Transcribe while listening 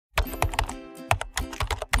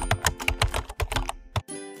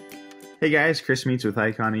Hey guys, Chris Meets with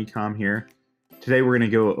Icon Ecom here. Today we're going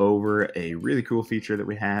to go over a really cool feature that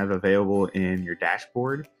we have available in your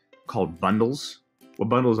dashboard called bundles. What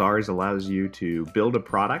bundles are is allows you to build a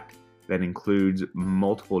product that includes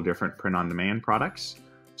multiple different print-on-demand products.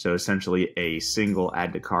 So essentially a single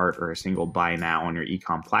add to cart or a single buy now on your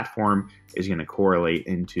ecom platform is going to correlate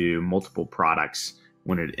into multiple products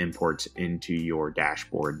when it imports into your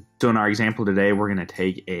dashboard. So in our example today, we're going to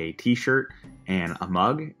take a t-shirt and a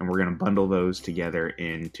mug, and we're going to bundle those together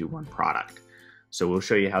into one product. So we'll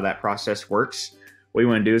show you how that process works. What you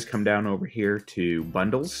want to do is come down over here to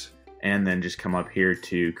bundles and then just come up here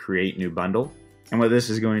to create new bundle. And what this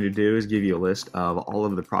is going to do is give you a list of all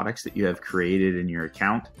of the products that you have created in your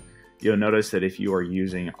account. You'll notice that if you are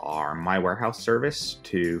using our My Warehouse service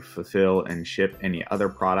to fulfill and ship any other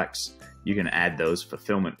products, you can add those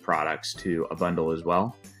fulfillment products to a bundle as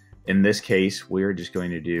well. In this case, we're just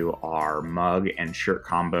going to do our mug and shirt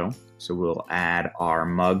combo. So we'll add our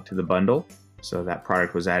mug to the bundle. So that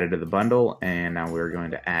product was added to the bundle, and now we're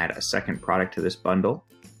going to add a second product to this bundle.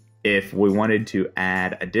 If we wanted to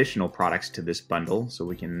add additional products to this bundle, so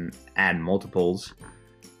we can add multiples,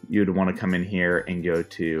 you'd want to come in here and go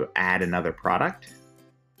to add another product.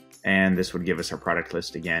 And this would give us our product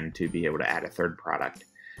list again to be able to add a third product.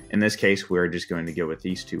 In this case, we're just going to go with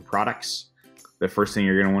these two products. The first thing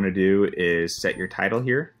you're going to want to do is set your title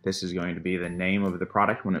here. This is going to be the name of the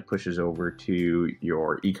product when it pushes over to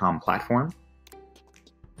your ecom platform.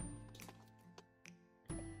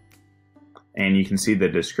 And you can see the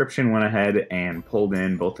description went ahead and pulled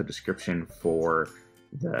in both the description for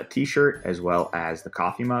the t-shirt as well as the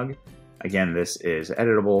coffee mug. Again, this is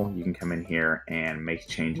editable. You can come in here and make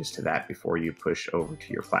changes to that before you push over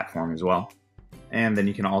to your platform as well. And then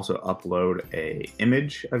you can also upload an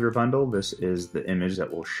image of your bundle. This is the image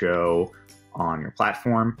that will show on your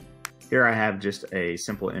platform. Here I have just a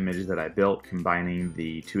simple image that I built combining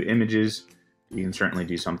the two images. You can certainly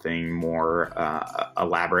do something more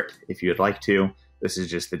elaborate if you would like to. This is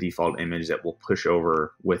just the default image that will push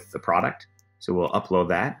over with the product. So we'll upload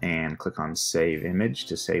that and click on Save Image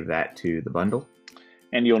to save that to the bundle.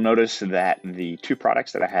 And you'll notice that the two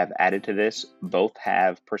products that I have added to this both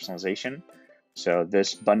have personalization. So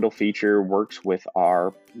this bundle feature works with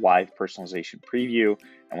our live personalization preview,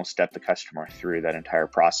 and we'll step the customer through that entire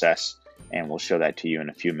process, and we'll show that to you in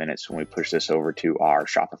a few minutes when we push this over to our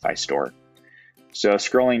Shopify store. So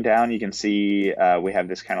scrolling down, you can see we have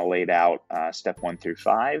this kind of laid out step 1 through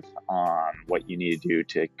 5 on what you need to do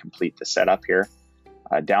to complete the setup here.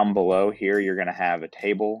 Down below here, you're going to have a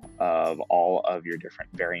table of all of your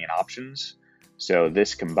different variant options. So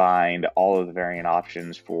this combined all of the variant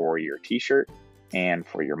options for your t-shirt and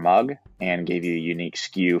for your mug and gave you a unique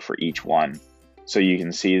SKU for each one. So you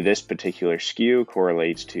can see this particular SKU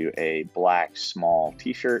correlates to a black small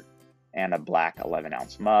t-shirt and a black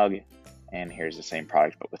 11-ounce mug. And here's the same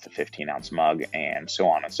product but with a 15-ounce mug, and so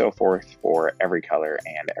on and so forth for every color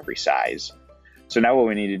and every size. So now what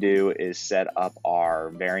we need to do is set up our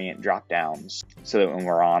variant drop downs so that when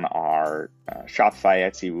we're on our Shopify,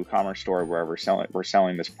 Etsy, WooCommerce store, wherever we're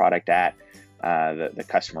selling this product at, the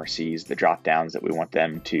customer sees the drop downs that we want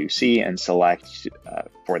them to see and select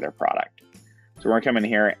for their product. So we're going to come in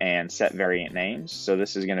here and set variant names. So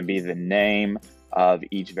this is going to be the name of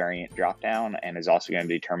each variant drop down and is also going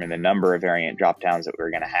to determine the number of variant drop downs that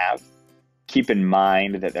we're going to have. Keep in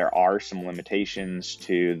mind that there are some limitations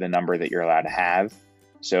to the number that you're allowed to have.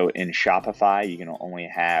 So in Shopify, you can only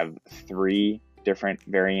have 3 different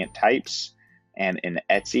variant types, and in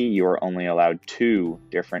Etsy, you are only allowed 2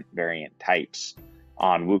 different variant types.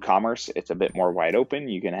 On WooCommerce, it's a bit more wide open.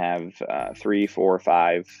 You can have 3, 4,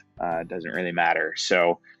 5, doesn't really matter.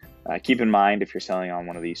 So keep in mind if you're selling on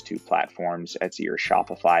one of these 2 platforms, Etsy or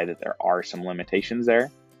Shopify, that there are some limitations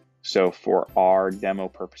there. So for our demo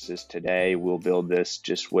purposes today, we'll build this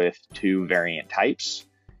just with 2 variant types.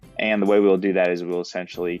 And the way we'll do that is we'll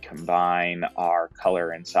essentially combine our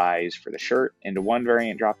color and size for the shirt into one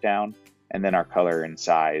variant dropdown, and then our color and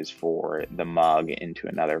size for the mug into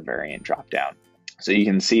another variant dropdown. So you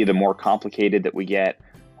can see the more complicated that we get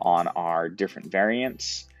on our different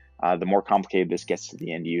variants, the more complicated this gets to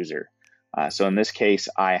the end user. So in this case,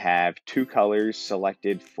 I have 2 colors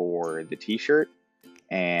selected for the t-shirt.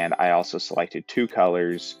 And I also selected 2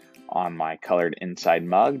 colors on my colored inside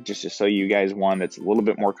mug, just to show you guys one that's a little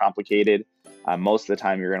bit more complicated. Most of the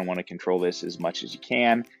time, you're going to want to control this as much as you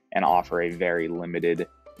can and offer a very limited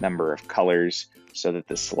number of colors so that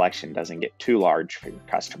the selection doesn't get too large for your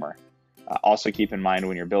customer. Also keep in mind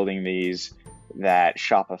when you're building these that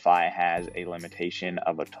Shopify has a limitation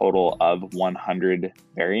of a total of 100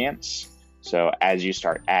 variants. So as you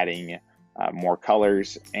start adding more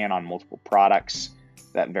colors and on multiple products,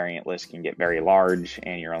 that variant list can get very large,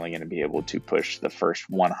 and you're only going to be able to push the first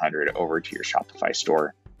 100 over to your Shopify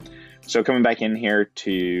store. So coming back in here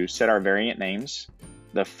to set our variant names,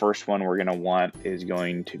 the first one we're going to want is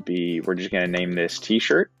going to be, we're just going to name this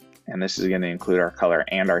t-shirt, and this is going to include our color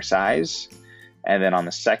and our size. And then on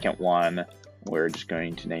the second one, we're just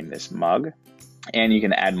going to name this mug, and you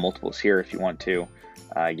can add multiples here if you want to.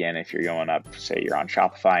 Again, if you're going up, say you're on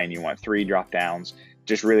Shopify and you want 3 drop downs,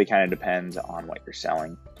 just really kind of depends on what you're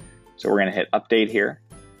selling. So we're going to hit update here,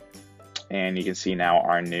 and you can see now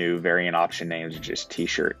our new variant option names are just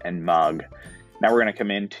t-shirt and mug. Now we're going to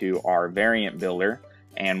come into our variant builder,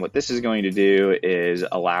 and what this is going to do is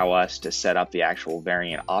allow us to set up the actual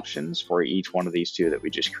variant options for each one of these 2 that we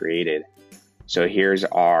just created. So here's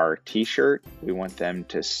our t-shirt. We want them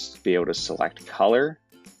to be able to select color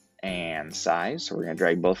and size. So we're going to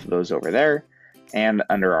drag both of those over there. And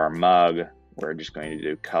under our mug, we're just going to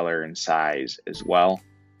do color and size as well.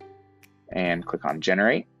 And click on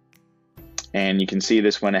generate. And you can see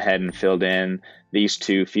this went ahead and filled in. These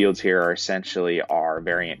 2 fields here are essentially our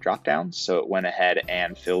variant dropdowns. So it went ahead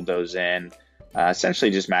and filled those in,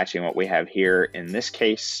 essentially just matching what we have here in this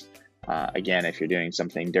case. Again, if you're doing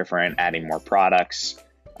something different, adding more products,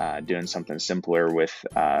 doing something simpler with,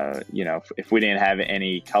 if we didn't have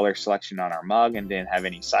any color selection on our mug and didn't have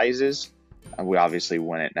any sizes, we obviously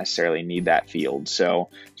wouldn't necessarily need that field. So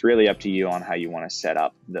it's really up to you on how you want to set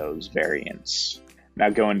up those variants. Now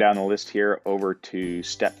going down the list here over to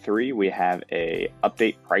step 3, we have a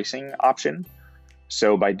update pricing option.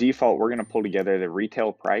 So by default, we're going to pull together the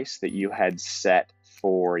retail price that you had set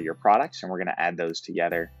for your products, and we're going to add those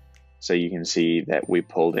together. So you can see that we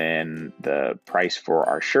pulled in the price for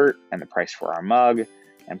our shirt and the price for our mug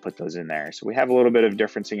and put those in there. So we have a little bit of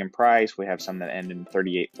differencing in price. We have some that end in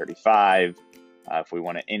 38, 35. If we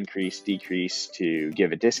want to increase, decrease to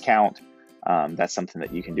give a discount, that's something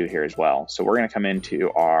that you can do here as well. So we're going to come into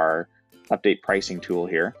our update pricing tool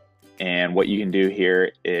here. And what you can do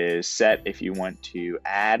here is set if you want to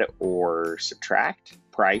add or subtract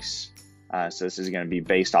price. So this is going to be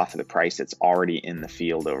based off of the price that's already in the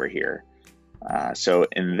field over here. So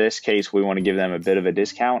in this case, we want to give them a bit of a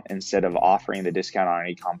discount. Instead of offering the discount on an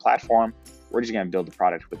e-com platform, we're just going to build the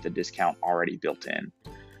product with the discount already built in.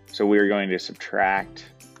 So we're going to subtract,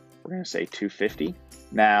 we're going to say 250.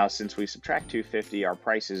 Now, since we subtract 250, our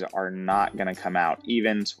prices are not going to come out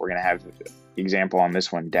even. So we're going to have example on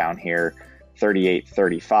this one down here,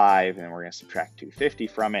 38.35, and we're going to subtract 250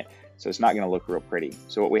 from it. So it's not going to look real pretty.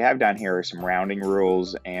 So what we have down here are some rounding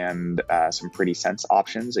rules and some pretty cents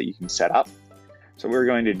options that you can set up. So what we're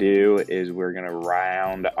going to do is we're going to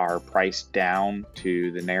round our price down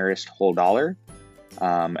to the nearest whole dollar.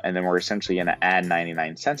 And then we're essentially going to add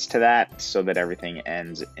 99 cents to that so that everything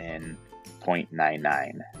ends in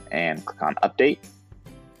 0.99, and click on update.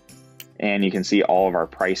 And you can see all of our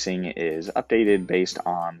pricing is updated based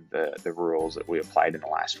on the rules that we applied in the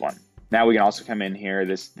last one. Now we can also come in here,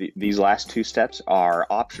 these last 2 steps are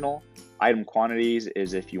optional. Item quantities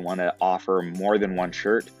is if you want to offer more than 1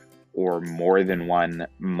 shirt or more than 1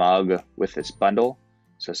 mug with this bundle.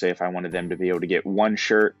 So say if I wanted them to be able to get 1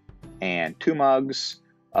 shirt and 2 mugs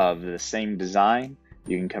of the same design,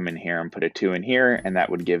 you can come in here and put a 2 in here, and that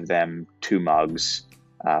would give them 2 mugs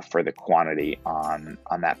for the quantity on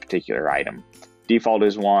that particular item. Default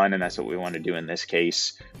is 1, and that's what we want to do in this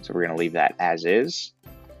case. So we're going to leave that as is.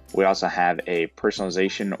 We also have a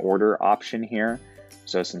personalization order option here.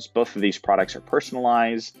 So since both of these products are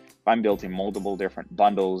personalized, if I'm building multiple different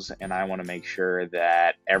bundles and I want to make sure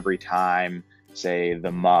that every time, say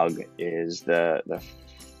the mug is the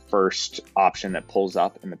first option that pulls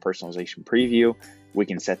up in the personalization preview, we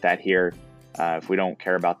can set that here. If we don't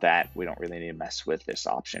care about that, we don't really need to mess with this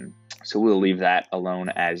option. So we'll leave that alone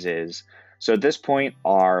as is. So at this point,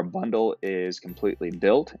 our bundle is completely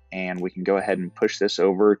built, and we can go ahead and push this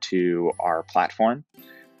over to our platform.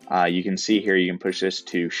 You can see here, you can push this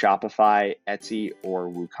to Shopify, Etsy, or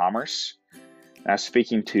WooCommerce. Now,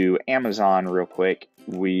 speaking to Amazon real quick,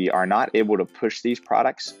 we are not able to push these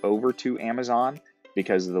products over to Amazon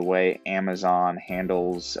because of the way Amazon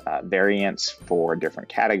handles variants for different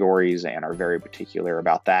categories and are very particular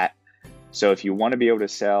about that. So if you want to be able to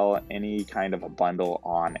sell any kind of a bundle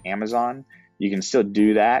on Amazon, you can still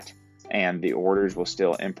do that, and the orders will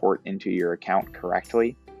still import into your account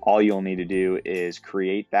correctly. All you'll need to do is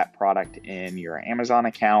create that product in your Amazon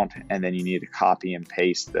account, and then you need to copy and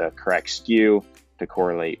paste the correct SKU to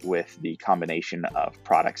correlate with the combination of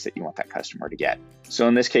products that you want that customer to get. So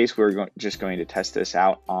in this case, we're just going to test this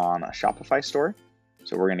out on a Shopify store.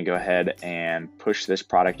 So we're going to go ahead and push this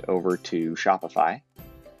product over to Shopify.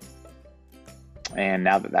 And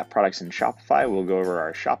now that that product's in Shopify, we'll go over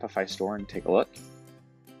our Shopify store and take a look.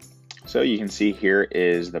 So you can see here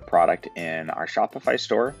is the product in our Shopify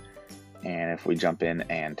store. And if we jump in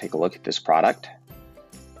and take a look at this product,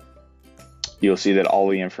 you'll see that all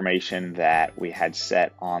the information that we had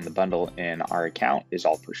set on the bundle in our account is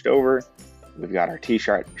all pushed over. We've got our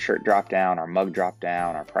t-shirt drop down, our mug drop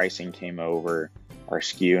down, our pricing came over, our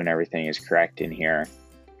SKU and everything is correct in here.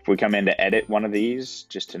 If we come in to edit one of these,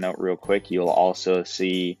 just to note real quick, you'll also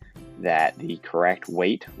see that the correct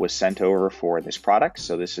weight was sent over for this product.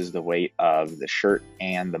 So this is the weight of the shirt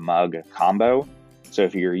and the mug combo. So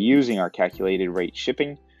if you're using our calculated rate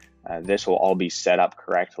shipping, this will all be set up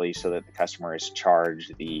correctly so that the customer is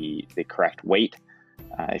charged the correct weight.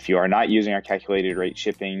 If you are not using our calculated rate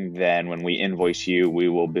shipping, then when we invoice you, we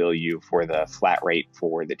will bill you for the flat rate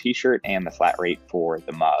for the t-shirt and the flat rate for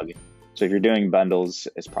the mug. So if you're doing bundles,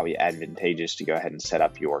 it's probably advantageous to go ahead and set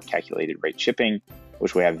up your calculated rate shipping,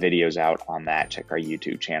 which we have videos out on that. Check our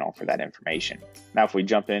YouTube channel for that information. Now, if we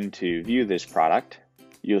jump in to view this product,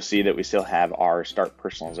 you'll see that we still have our start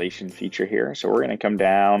personalization feature here. So we're going to come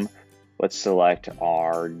down, let's select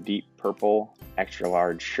our deep purple extra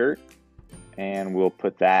large shirt, and we'll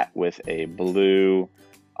put that with a blue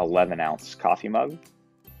 11-ounce coffee mug,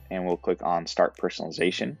 and we'll click on start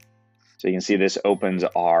personalization. So you can see this opens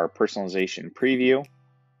our personalization preview,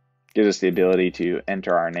 gives us the ability to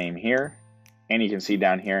enter our name here, and you can see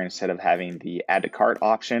down here, instead of having the add to cart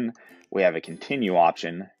option, we have a continue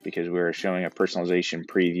option because we're showing a personalization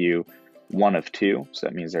preview 1 of 2. So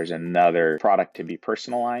that means there's another product to be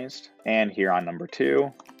personalized. And here on number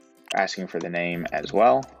 2, asking for the name as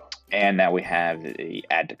well. And now we have the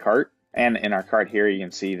add to cart. And in our cart here, you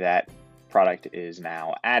can see that product is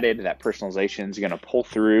now added. That personalization is going to pull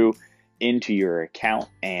through into your account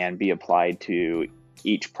and be applied to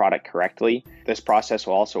each product correctly. This process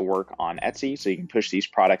will also work on Etsy. So you can push these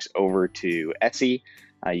products over to Etsy.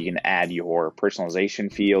 You can add your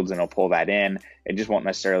personalization fields and it'll pull that in. It just won't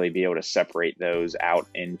necessarily be able to separate those out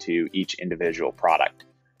into each individual product.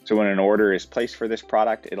 So when an order is placed for this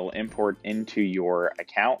product, it'll import into your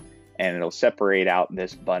account and it'll separate out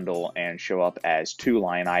this bundle and show up as 2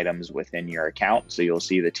 line items within your account. So you'll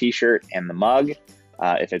see the t-shirt and the mug.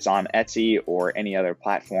 If it's on Etsy or any other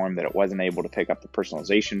platform that it wasn't able to pick up the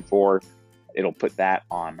personalization for, it'll put that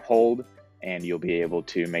on hold, and you'll be able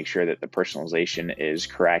to make sure that the personalization is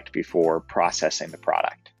correct before processing the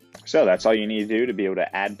product. So that's all you need to do to be able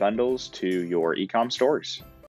to add bundles to your e-com stores.